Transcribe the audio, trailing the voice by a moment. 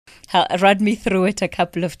run me through it a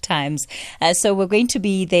couple of times. So we're going to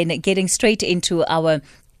be then getting straight into our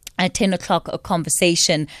 10 o'clock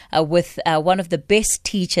conversation with one of the best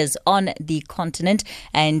teachers on the continent,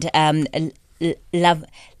 and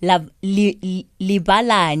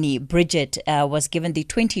Livhalani, Bridget, was given the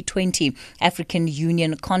 2020 African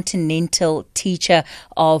Union Continental Teacher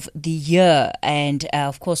of the Year. And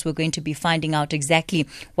of course, we're going to be finding out exactly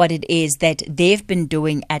what it is that they've been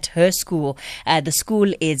doing at her school. The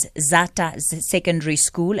school is Dzata Secondary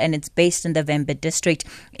School, and it's based in the Vhembe District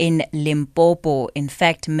in Limpopo. In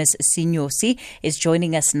fact, Miss Sinyosi is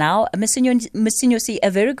joining us now. Miss Sinyosi,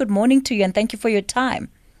 a very good morning to you, and thank you for your time.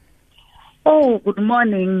 Oh, good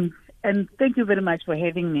morning, and thank you very much for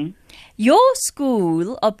having me. Your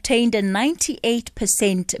school obtained a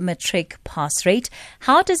 98% Matric pass rate.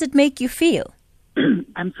 How does it make you feel?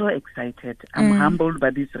 I'm so excited. I'm humbled by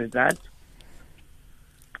this result.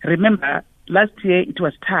 Remember, last year it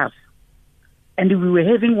was tough, and we were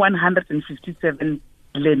having 157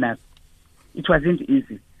 learners. It wasn't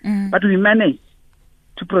easy, but we managed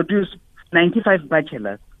to produce 95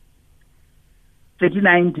 bachelors,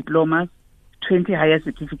 39 diplomas, 20 higher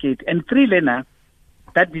certificates, and 3 learners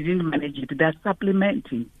that didn't manage it. They're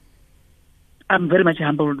supplementing. I'm very much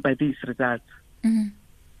humbled by these results.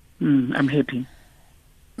 I'm happy.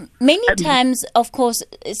 Many times, of course,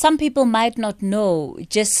 some people might not know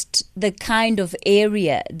just the kind of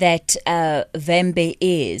area that Vhembe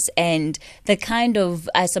is, and the kind of,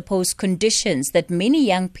 I suppose, conditions that many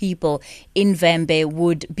young people in Vhembe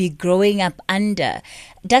would be growing up under.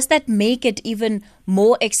 Does that make it even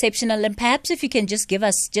more exceptional? And perhaps if you can just give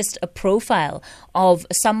us just a profile of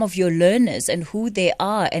some of your learners and who they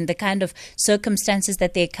are and the kind of circumstances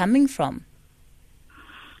that they're coming from.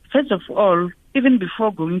 First of all, even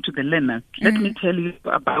before going to the learners, let me tell you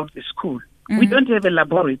about the school. We don't have a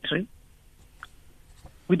laboratory.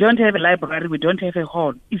 We don't have a library. We don't have a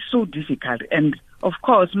hall. It's so difficult. And, of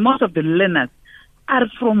course, most of the learners are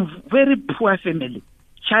from very poor families,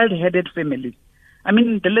 child-headed families. I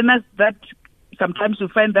mean, the learners that sometimes you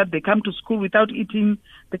find that they come to school without eating,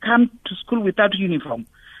 they come to school without uniform.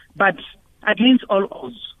 But against all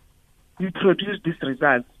odds, we produce these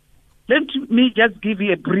results. Let me just give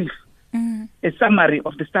you a brief. A summary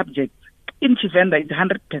of the subjects. In Tshivenda, it's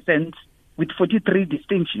 100% with 43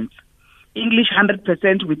 distinctions. English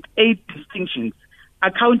 100% with 8 distinctions.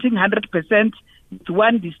 Accounting 100% with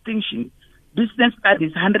 1 distinction. Business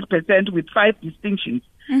studies 100% with 5 distinctions.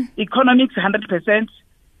 Economics 100%,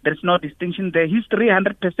 there's no distinction there. History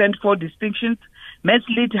 100%, 4 distinctions. Maths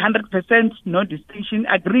Lit 100%, no distinction.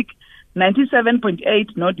 Agric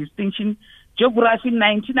 97.8, no distinction. Geography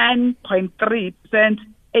 99.3%,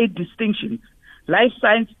 8 distinctions. Life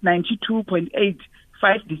science 92.8,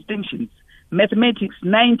 5 distinctions. Mathematics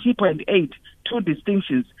 90.8, 2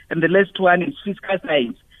 distinctions. And the last one is physical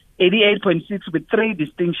science 88.6 with 3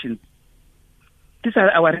 distinctions. These are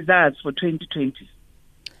our results for 2020.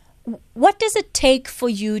 What does it take for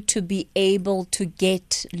you to be able to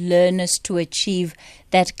get learners to achieve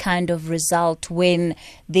that kind of result when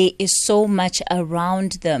there is so much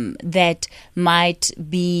around them that might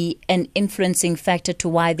be an influencing factor to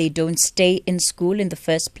why they don't stay in school in the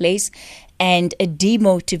first place and a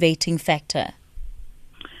demotivating factor?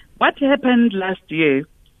 What happened last year,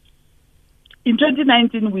 in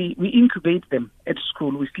 2019, we incubate them at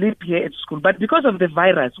school. We sleep here at school. But because of the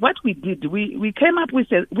virus, what we did, we came up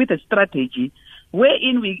with a strategy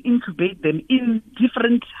wherein we incubate them in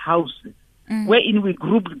different houses, wherein we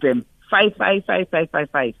grouped them 5, 5, 5, 5, 5,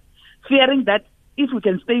 5, fearing that if we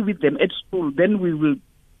can stay with them at school, then we will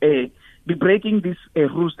be breaking these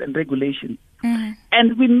rules and regulations.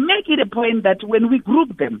 And we make it a point that when we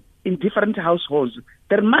group them in different households,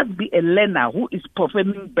 there must be a learner who is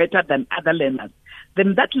performing better than other learners.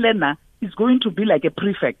 Then that learner is going to be like a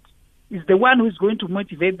prefect. Is the one who is going to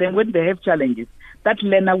motivate them when they have challenges. That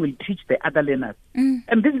learner will teach the other learners.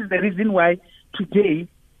 And this is the reason why today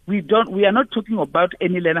we are not talking about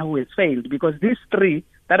any learner who has failed, because these 3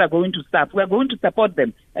 that are going to start, we are going to support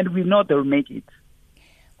them, and we know they'll make it.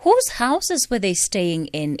 Whose houses were they staying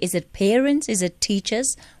in? Is it parents? Is it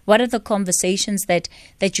teachers? What are the conversations that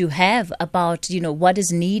you have about, what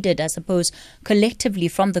is needed, I suppose, collectively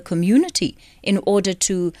from the community in order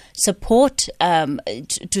to support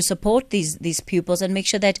these pupils and make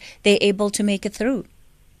sure that they're able to make it through?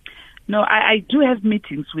 No, I do have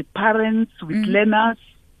meetings with parents, with learners,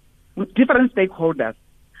 with different stakeholders.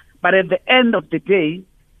 But at the end of the day,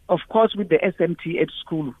 of course, with the SMT at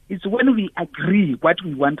school, it's when we agree what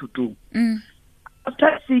we want to do.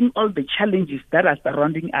 After seeing all the challenges that are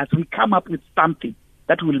surrounding us, we come up with something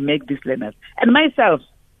that will make these learners. And myself,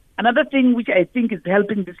 Another thing which I think is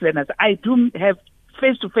helping these learners, I do have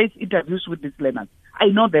face-to-face interviews with these learners. I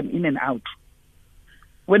know them in and out.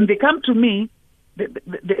 When they come to me,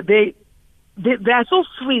 they are so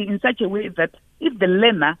free in such a way that if the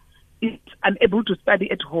learner is unable to study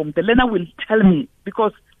at home, the learner will tell me,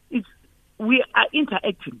 because we are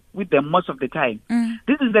interacting with them most of the time.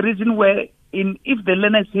 This is the reason where if the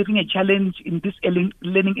learner is having a challenge in this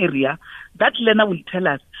learning area, that learner will tell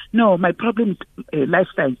us, no, my problem is life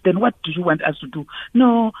science. Then what do you want us to do?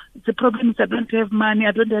 No, the problem is I don't have money,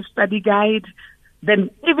 I don't have study guide. Then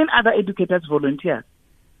even other educators volunteer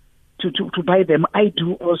to buy them. I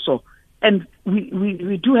do also. And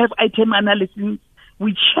we do have item analysis.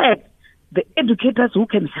 We check the educators who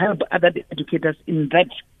can help other educators in that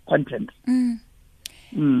content.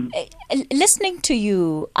 Listening to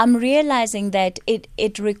you, I'm realizing that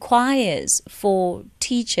it requires for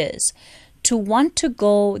teachers to want to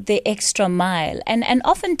go the extra mile. And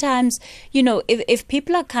oftentimes, if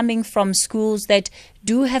people are coming from schools that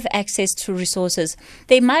do have access to resources,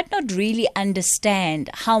 they might not really understand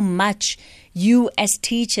how much you as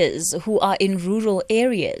teachers who are in rural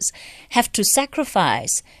areas have to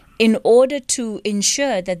sacrifice in order to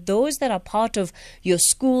ensure that those that are part of your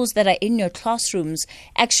schools, that are in your classrooms,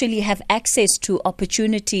 actually have access to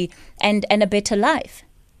opportunity and a better life.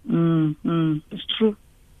 It's true.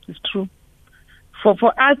 It's true.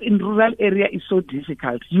 For us in rural area, it's so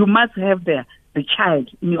difficult. You must have the child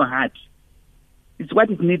in your heart. It's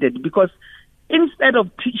what is needed, because instead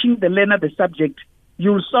of teaching the learner the subject,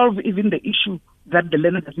 you'll solve even the issue that the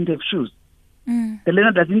learner doesn't have shoes. The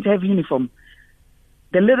learner doesn't have uniform.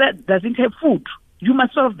 The learner doesn't have food. You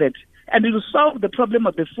must solve that. And you will solve the problem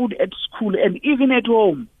of the food at school and even at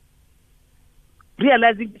home.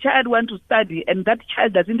 Realizing the child wants to study and that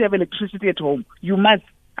child doesn't have electricity at home, you must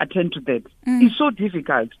attend to that. It's so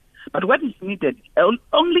difficult. But what is needed,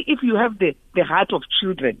 only if you have the heart of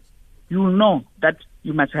children, you will know that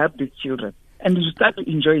you must help these children. And you start to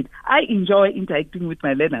enjoy it. I enjoy interacting with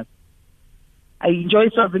my learners. I enjoy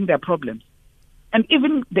solving their problems. And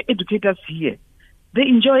even the educators here, they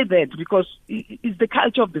enjoy that, because it's the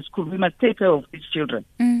culture of the school. We must take care of these children.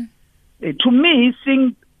 To me,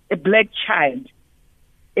 seeing a black child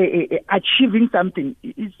achieving something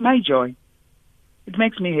is my joy. It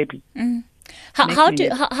makes me happy.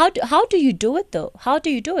 How do you do it though? How do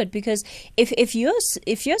you do it? Because if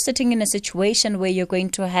you're sitting in a situation where you're going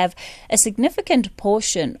to have a significant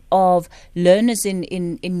portion of learners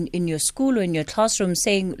in your school or in your classroom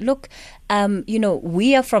saying, look,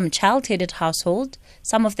 we are from child-headed household.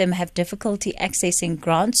 Some of them have difficulty accessing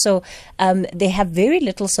grants, so they have very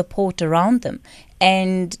little support around them.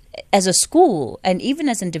 And as a school and even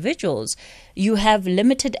as individuals, you have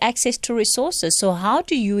limited access to resources. So how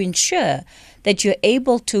do you ensure that you're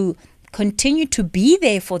able to continue to be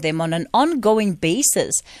there for them on an ongoing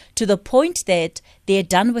basis to the point that they're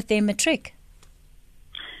done with their matric?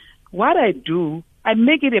 What I do, I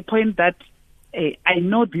make it a point that I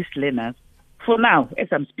know these learners. For now, as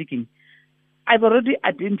I'm speaking, I've already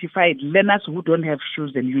identified learners who don't have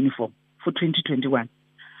shoes and uniform for 2021.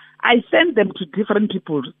 I send them to different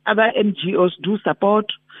people. Other NGOs do support.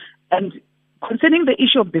 And concerning the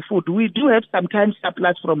issue of the food, we do have sometimes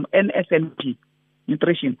surplus from NSNP,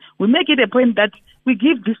 nutrition. We make it a point that we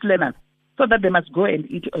give these learners so that they must go and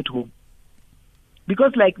eat at home.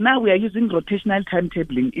 Because like now we are using rotational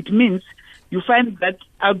timetabling. It means you find that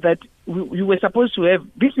out that we were supposed to have,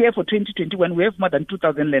 this year for 2021, we have more than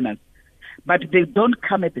 2,000 learners. But they don't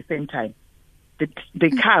come at the same time.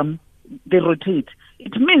 They come, they rotate.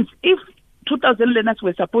 It means if 2,000 learners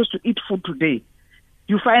were supposed to eat food today,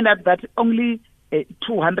 you find out that only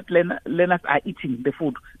 200 learners are eating the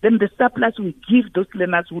food. Then the surplus we give those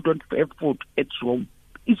learners who don't have food at home.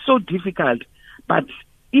 It's so difficult. But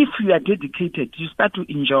if you are dedicated, you start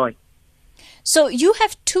to enjoy. So you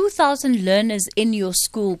have 2,000 learners in your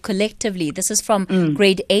school collectively. This is from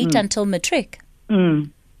grade 8 until matric. More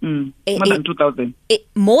than 2,000.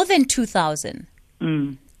 More than 2,000.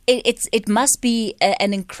 It must be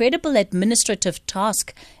an incredible administrative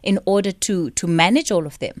task in order to manage all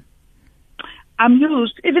of them. I'm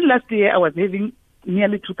used. Even last year, I was having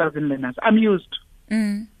nearly 2,000 learners. I'm used.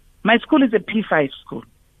 My school is a P5 school.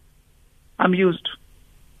 I'm used.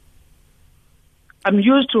 I'm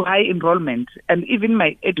used to high enrollment, and even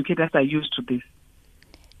my educators are used to this.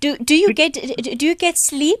 Do you get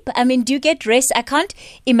sleep? I mean, do you get rest? I can't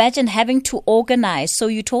imagine having to organize. So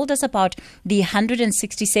you told us about the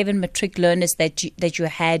 167 matric learners that you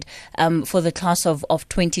had for the class of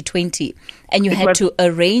 2020, and you had to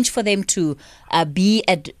arrange for them to be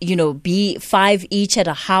 5 each at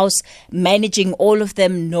a house, managing all of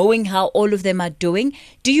them, knowing how all of them are doing.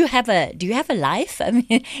 Do you have a life? I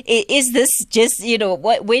mean, is this just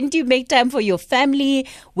when do you make time for your family?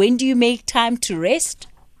 When do you make time to rest?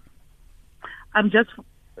 I'm just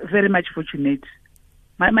very much fortunate.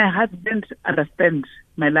 My husband understands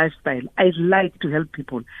my lifestyle. I like to help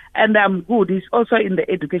people. And I'm good. He's also in the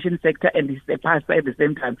education sector and he's a pastor at the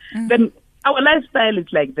same time. Then our lifestyle is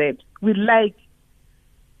like that. We like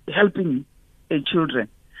helping children.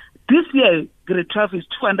 This year, grade 12 is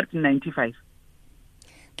 295.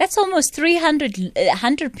 That's almost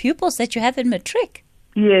 300 pupils that you have in matric.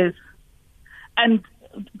 Yes. And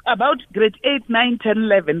about grade 8, 9, 10,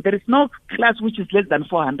 11, there is no class which is less than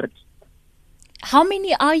 400. How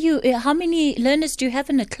many learners do you have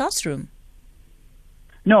in a classroom?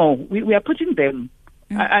 No, we are putting them.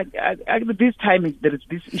 This time there is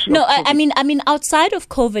this issue. No, I mean outside of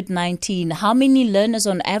COVID-19, how many learners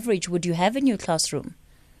on average would you have in your classroom?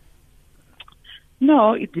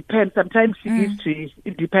 No, it depends. Sometimes history,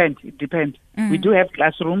 it depends. We do have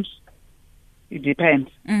classrooms. It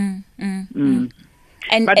depends. But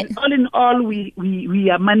all in all, we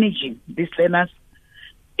are managing these learners.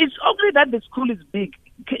 It's only that the school is big.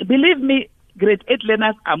 Believe me, grade 8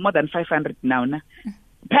 learners are more than 500 now.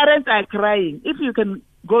 Parents are crying. If you can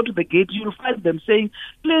go to the gate, you'll find them saying,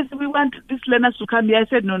 please, we want these learners to come here. I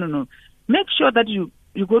said, no. Make sure that you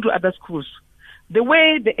go to other schools. The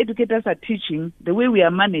way the educators are teaching, the way we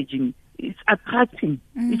are managing, it's attracting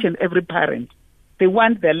each and every parent. They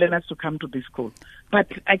want their learners to come to this school. But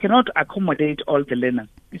I cannot accommodate all the learners.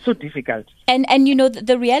 It's so difficult. And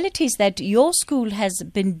the reality is that your school has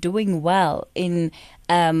been doing well in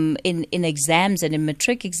exams and in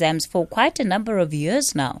matric exams for quite a number of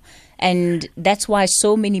years now. And that's why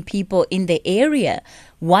so many people in the area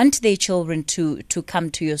want their children to come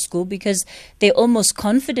to your school, because they're almost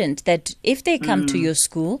confident that if they come to your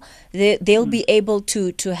school, they'll be able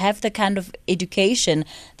to have the kind of education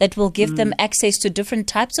that will give them access to different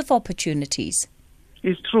types of opportunities.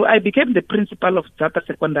 It's true. I became the principal of Dzata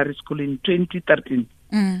Secondary School in 2013.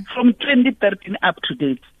 From 2013 up to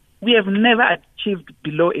date, we have never achieved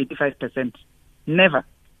below 85%. Never.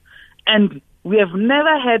 And we have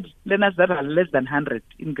never had learners that are less than 100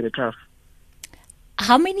 in grade 12.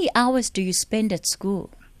 How many hours do you spend at school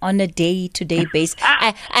on a day-to-day basis?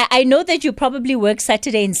 I know that you probably work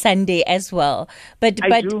Saturday and Sunday as well. I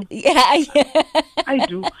do. Yeah. I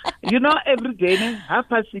do. Every day,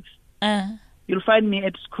 6:30, you'll find me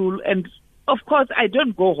at school. And, of course, I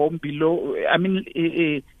don't go home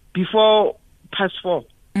before past 4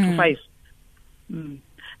 to 5.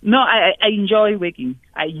 No, I enjoy working.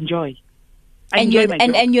 I enjoy my job.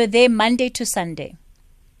 And you're there Monday to Sunday?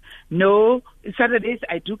 No, Saturdays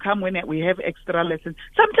I do come when we have extra lessons.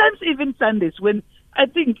 Sometimes even Sundays, when I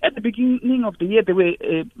think at the beginning of the year we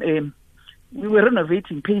were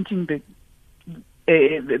renovating, painting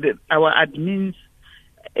our admin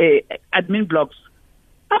blocks.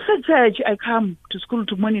 After church, I come to school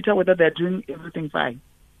to monitor whether they're doing everything fine.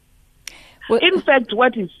 Well, in fact,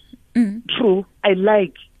 what is true, I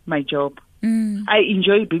like my job. I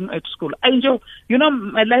enjoy being at school. I enjoy,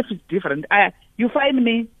 my life is different. You find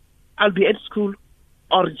me, I'll be at school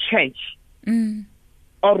or church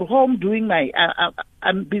or home doing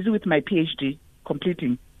I'm busy with my PhD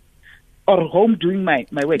completing, or home doing my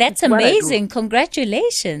work. That's amazing.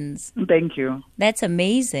 Congratulations. Thank you. That's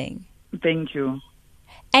amazing. Thank you.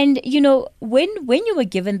 And, when you were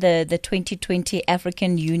given the 2020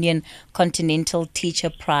 African Union Continental Teacher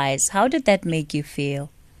Prize, how did that make you feel?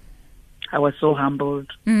 I was so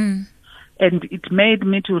humbled. And it made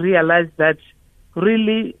me to realize that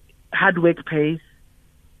really hard work pays.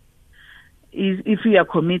 If you are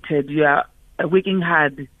committed, you are working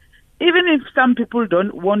hard. Even if some people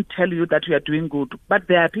won't tell you that you are doing good, but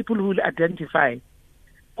there are people who will identify,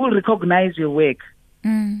 who will recognize your work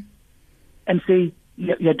and say,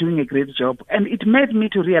 you're doing a great job. And it made me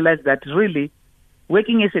to realize that really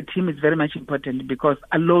working as a team is very much important, because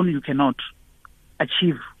alone you cannot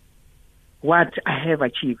achieve what I have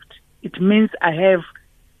achieved. It means I have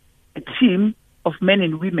a team of men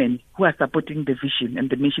and women who are supporting the vision and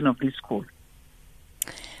the mission of this school.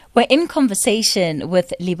 We're in conversation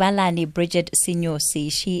with Livhalani Bridget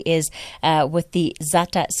Sinyosi. She is with the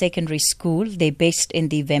Dzata Secondary School. They're based in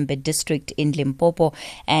the Vhembe District in Limpopo.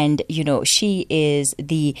 And, she is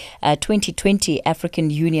the 2020 African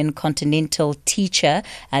Union Continental Teacher.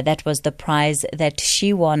 That was the prize that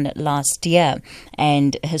she won last year.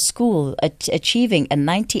 And her school achieving a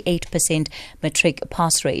 98% Matric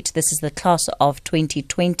pass rate. This is the class of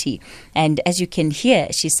 2020. And as you can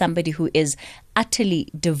hear, she's somebody who is utterly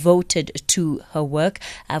devoted to her work.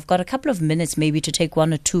 I've got a couple of minutes maybe to take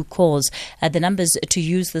one or two calls. The numbers to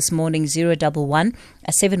use this morning, 011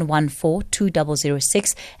 714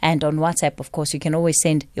 2006, and on WhatsApp, of course, you can always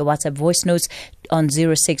send your WhatsApp voice notes on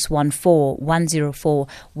 0614 104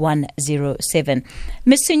 107.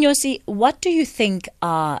 Ms. Sinyosi, what do you think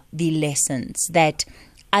are the lessons that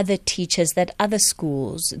other teachers, that other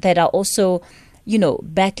schools that are also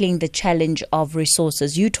battling the challenge of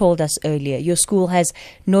resources? You told us earlier, your school has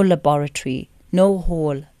no laboratory, no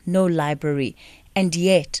hall, no library, and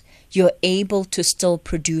yet you're able to still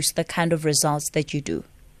produce the kind of results that you do.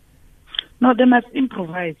 No, they must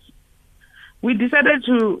improvise. We decided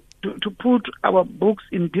to put our books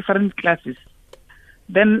in different classes.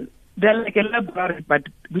 Then they're like a library, but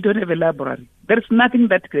we don't have a library. There's nothing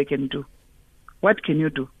that they can do. What can you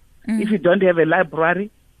do? If you don't have a library,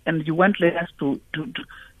 and you want us to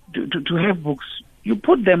have books, you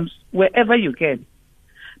put them wherever you can.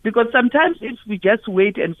 Because sometimes if we just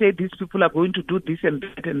wait and say these people are going to do this and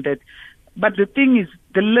that and that, but the thing is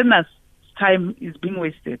the learner's time is being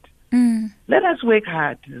wasted. Let us work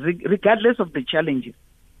hard, regardless of the challenges.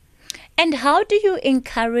 And how do you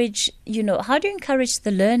encourage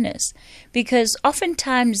the learners? Because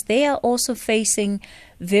oftentimes they are also facing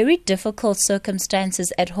very difficult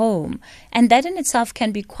circumstances at home, and that in itself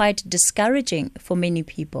can be quite discouraging for many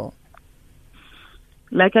people.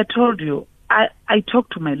 Like I told you, I talk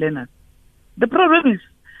to my learners. The problem is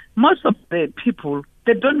most of the people,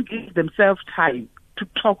 they don't give themselves time to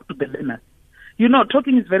talk to the learners.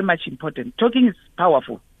 Talking is very much important. Talking is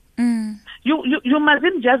powerful. You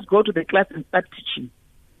mustn't just go to the class and start teaching.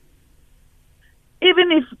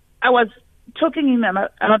 Even if I was talking in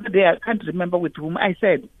another day, I can't remember with whom, I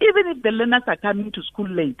said, even if the learners are coming to school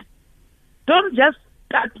late, don't just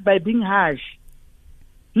start by being harsh.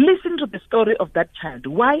 Listen to the story of that child.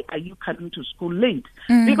 Why are you coming to school late?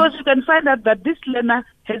 Because you can find out that this learner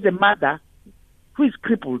has a mother who is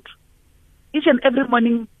crippled. Each and every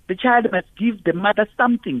morning, the child must give the mother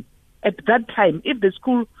something at that time. If the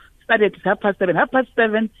school started at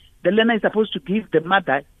 7:30, the learner is supposed to give the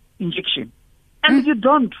mother injection. And you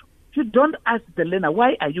don't ask the learner,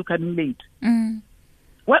 why are you coming late?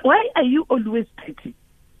 Why are you always late?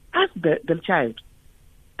 Ask the child.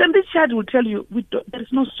 Then this child will tell you, there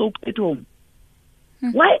is no soap at home.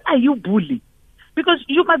 Why are you bullying? Because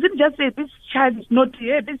you mustn't just say, this child is not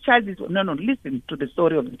here, this child is... No, listen to the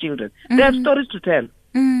story of the children. They have stories to tell.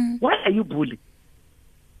 Why are you bullying?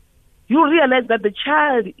 You realize that the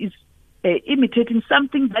child is imitating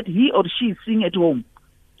something that he or she is seeing at home.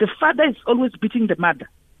 The father is always beating the mother.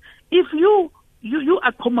 If you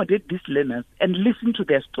accommodate these learners and listen to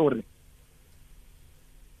their story,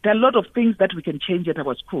 there are a lot of things that we can change at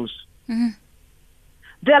our schools.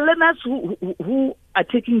 There are learners who are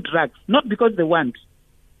taking drugs, not because they want.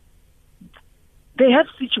 They have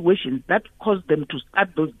situations that cause them to start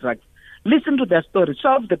those drugs. Listen to their story,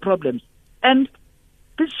 solve the problems, and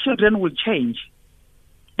these children will change.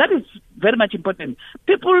 That is very much important.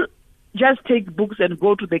 People just take books and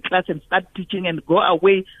go to the class and start teaching and go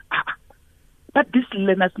away. But these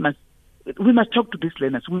learners we must talk to these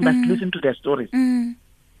learners. We must listen to their stories.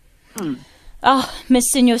 Oh,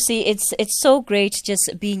 Ms. Sinyosi, it's so great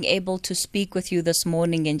just being able to speak with you this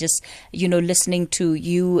morning and just, listening to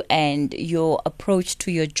you and your approach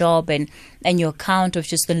to your job and your account of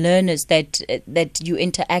just the learners that you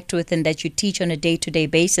interact with and that you teach on a day-to-day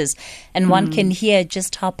basis. And one can hear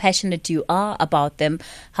just how passionate you are about them,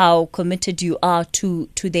 how committed you are to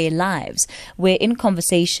their lives. We're in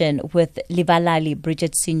conversation with Livhalani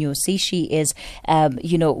Bridget Sinyosi. She is,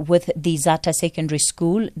 with the Dzata Secondary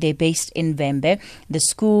School. They're based in Vhembe. The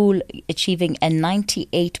school achieving a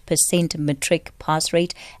 98% Matric pass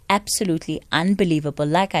rate. Absolutely unbelievable.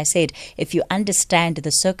 Like I said, if you understand the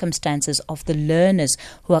circumstances of the learners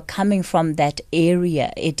who are coming from that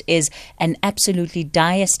area, it is an absolutely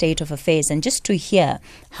dire state of affairs. And just to hear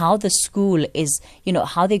how the school is,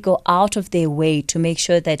 how they go out of their way to make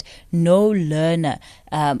sure that no learner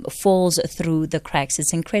falls through the cracks.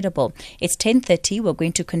 It's incredible. It's 10:30. We're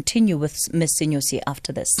going to continue with Ms. Sinyosi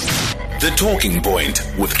after this. The Talking Point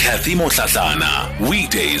with Kathy Motlatlana.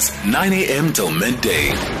 Weekdays, 9 a.m. till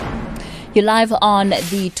midday. You're live on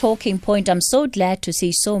the Talking Point. I'm so glad to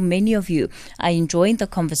see so many of you are enjoying the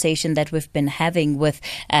conversation that we've been having with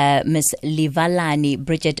Miss Livhalani,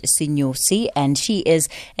 Bridget Sinyosi, and she is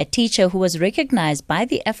a teacher who was recognized by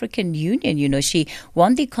the African Union. You know, she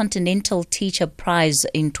won the Continental Teacher Prize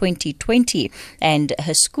in 2020, and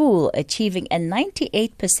her school achieving a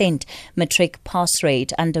 98% Matric pass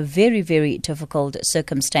rate under very, very difficult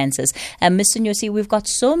circumstances. Ms. Sinyosi, we've got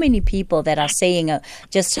so many people that are saying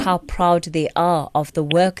just how proud they are of the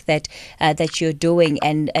work that you're doing,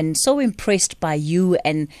 and so impressed by you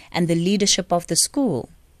and the leadership of the school.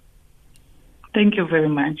 Thank you very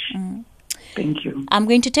much. Thank you. I'm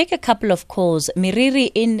going to take a couple of calls.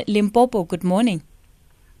 Miriri in Limpopo, good morning.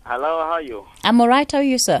 Hello, how are you? I'm all right. How are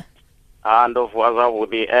you, sir? And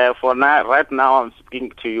for now, right now, I'm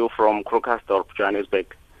speaking to you from Krugersdorp, Johannesburg.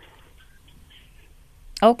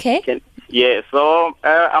 Okay. So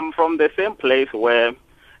I'm from the same place where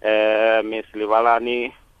Miss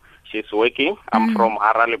Livhalani, she's working. I'm from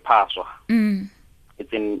Harare Paswa.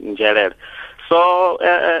 It's in Njerere. So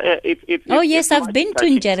yes, I've been to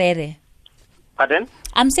Njerere. Pardon?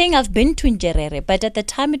 I'm saying I've been to Njerere, but at the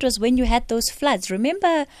time it was when you had those floods. Remember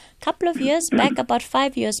a couple of years back, about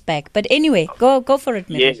 5 years back. But anyway, go for it,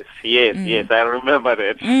 Mary. Yes, I remember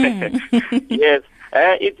that. Yes,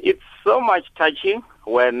 it's so much touching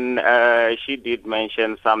when she did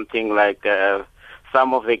mention something like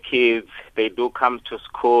some of the kids, they do come to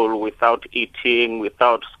school without eating,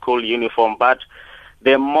 without school uniform. But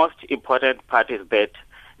the most important part is that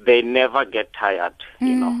they never get tired,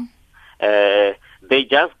 you know. They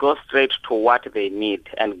just go straight to what they need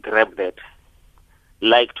and grab that.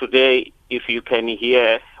 Like today, if you can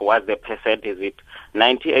hear what the percent is, it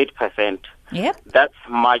 98%. Yep. That's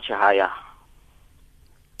much higher.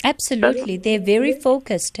 Absolutely. They're very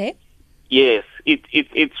focused, eh? Yes.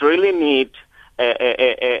 It's really neat.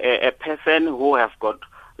 A person who has got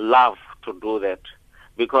love to do that.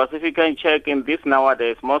 Because if you can check in this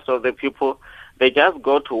nowadays, most of the people, they just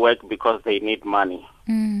go to work because they need money.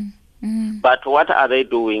 But what are they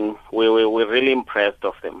doing? We're really impressed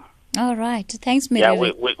of them. All right. Thanks, Mary.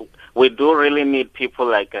 Yeah, we do really need people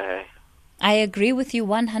like I agree with you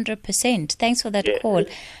 100%. Thanks for that call.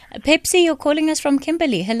 Pepsi, you're calling us from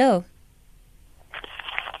Kimberley. Hello.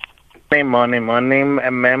 Morning,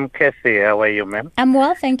 ma'am Cassie. How are you, ma'am? I'm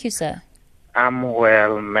well, thank you, sir. I'm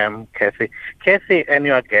well, ma'am Cassie. Cassie and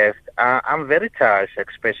your guest, I'm very touched,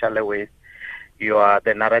 especially with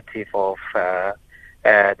the narrative of the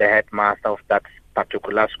headmaster of that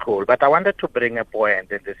particular school. But I wanted to bring a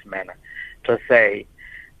point in this manner to say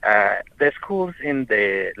the schools in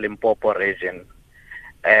the Limpopo region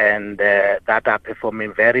and that are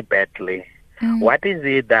performing very badly. What is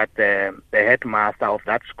it that the headmaster of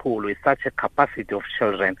that school with such a capacity of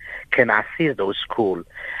children can assist those schools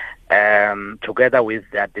together with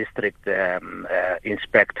their district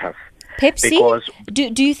inspectors? Pepsi,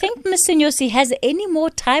 do you think Ms. Sinyosi has any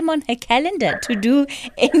more time on her calendar to do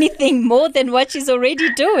anything more than what she's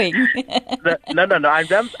already doing? No.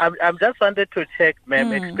 I'm just wanted to check,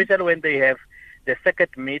 ma'am, especially when they have the second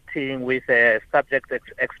meeting with subject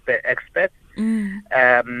experts.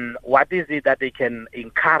 What is it that they can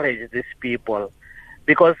encourage these people?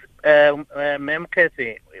 Because, ma'am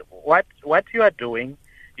Cassie, what you are doing,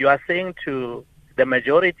 you are saying to the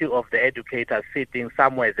majority of the educators sitting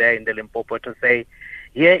somewhere there in the Limpopo to say,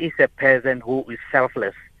 here is a person who is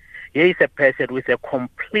selfless. Here is a person with a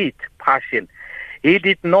complete passion. He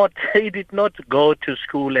did not go to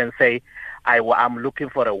school and say, I'm looking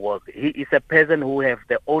for a work. He is a person who has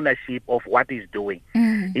the ownership of what he's doing.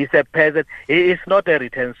 He's a person. He is not a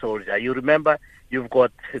return soldier. You remember,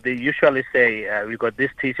 they usually say, we got these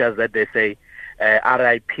teachers that they say,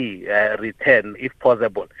 RIP, return if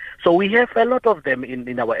possible. So we have a lot of them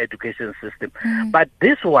in our education system. But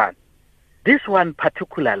this one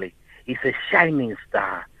particularly is a shining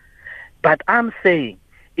star. But I'm saying,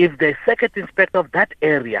 if the second inspector of that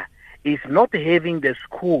area is not having the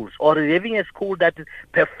schools or having a school that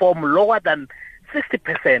perform lower than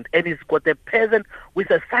 60% and it's got a person with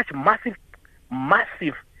such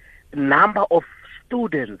massive number of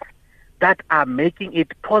students that are making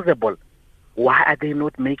it possible, why are they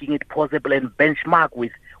not making it possible and benchmark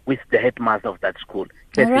with the headmaster of that school?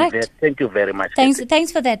 All right. Thank you very much. Thanks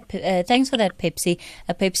for that. Thanks for that, Pepsi.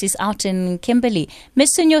 Pepsi's out in Kimberley.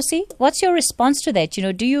 Ms. Sinyosi, what's your response to that? You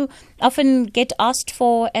know, do you often get asked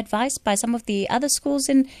for advice by some of the other schools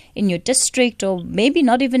in your district, or maybe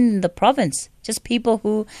not even in the province? Just people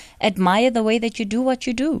who admire the way that you do what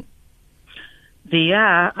you do. They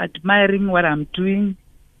are admiring what I'm doing.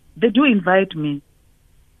 They do invite me.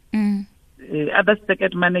 other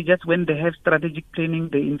circuit managers, when they have strategic planning,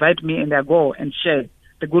 they invite me and I go and share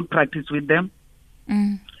the good practice with them.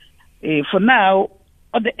 For now,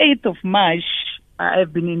 on the 8th of March, I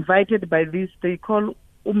have been invited by this, they call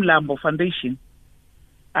Umlambo Foundation.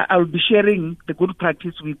 I'll be sharing the good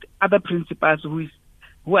practice with other principals who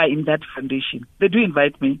are in that foundation. They do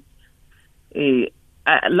invite me.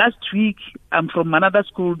 Last week, I'm from another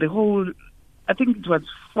school, I think it was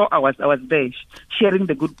 4 hours I was there sharing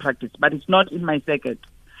the good practice, but it's not in my circuit.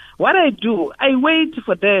 What I do, I wait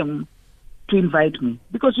for them to invite me,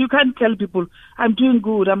 because you can't tell people, I'm doing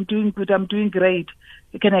good, I'm doing great.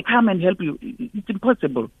 Can I come and help you? It's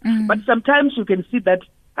impossible. But sometimes you can see that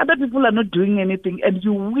other people are not doing anything and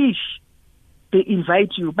you wish they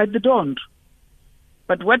invite you, but they don't.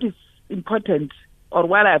 But what is important, or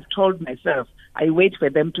what I've told myself, I wait for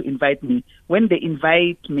them to invite me. When they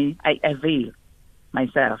invite me, I avail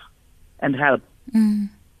myself and help. I'm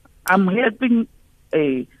helping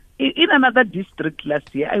in another district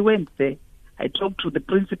last year. I went there. I talked to the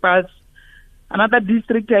principals. Another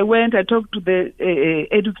district I went, I talked to the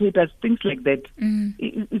educators, things like that.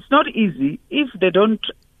 It's not easy. If they don't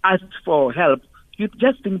ask for help, you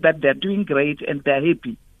just think that they're doing great and they're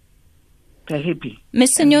happy. They're happy.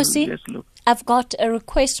 Ms. Sinyosi, I've got a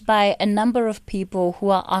request by a number of people who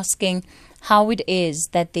are asking how it is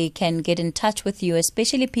that they can get in touch with you,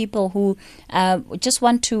 especially people who just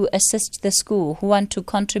want to assist the school, who want to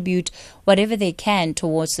contribute whatever they can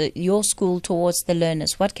towards your school, towards the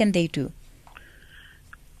learners. What can they do?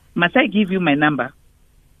 Must I give you my number?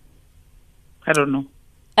 I don't know.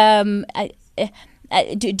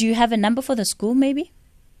 Do you have a number for the school, maybe?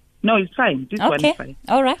 No, it's fine. This one is fine.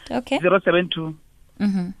 All right. Okay. 072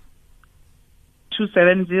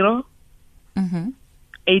 270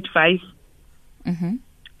 85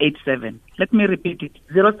 87. Let me repeat it.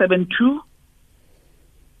 072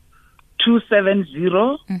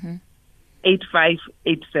 270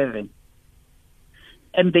 8587.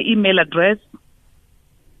 And the email address.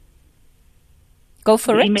 Go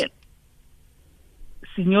for it. Email,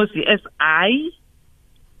 Sinyosi,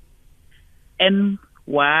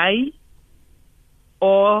 SINYOSILIBA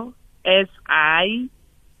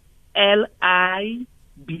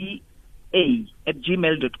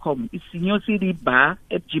It's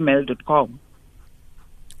sinyosiliba@gmail.com.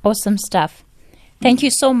 Awesome stuff. Thank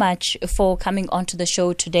you so much for coming onto the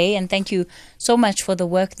show today, and thank you so much for the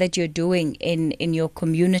work that you're doing in your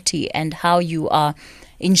community and how you are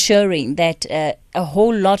ensuring that a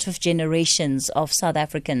whole lot of generations of South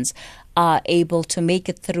Africans are able to make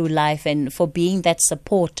it through life, and for being that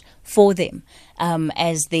support for them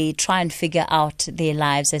as they try and figure out their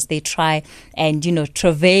lives, as they try and,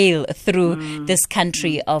 travail through this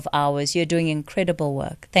country of ours. You're doing incredible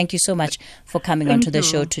work. Thank you so much for coming onto the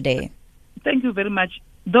show today. Thank you very much.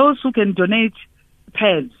 Those who can donate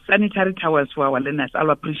pads, sanitary towels for our learners, I'll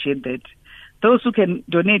appreciate that. Those who can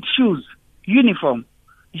donate shoes, uniform,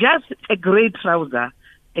 just a grey trouser,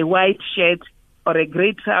 a white shirt, or a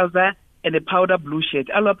grey trouser and a powder blue shirt,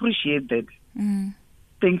 I'll appreciate that.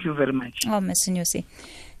 Thank you very much. Oh, Ms. Sinyosi,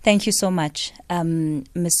 thank you so much,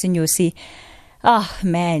 Ms. Sinyosi. Oh,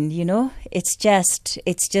 man, it's just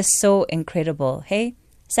so incredible. Hey,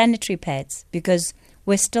 sanitary pads, because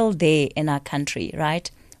we're still there in our country, right?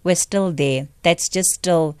 We're still there. That's just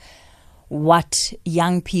still what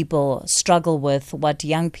young people struggle with, what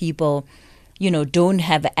young people, don't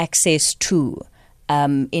have access to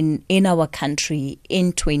in our country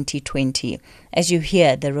in 2020. As you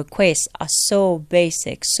hear, the requests are so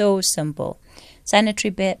basic, so simple. Sanitary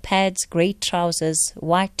pads, grey trousers,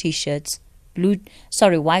 white t-shirts,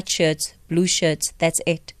 white shirts, blue shirts, that's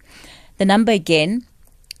it. The number again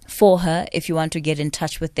for her, if you want to get in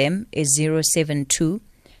touch with them, is 072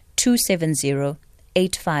 270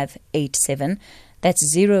 8587.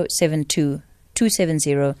 That's 072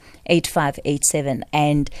 270 8587.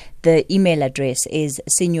 And the email address is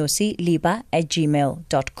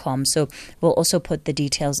sinyosiliba@gmail.com. So we'll also put the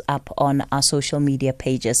details up on our social media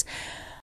pages.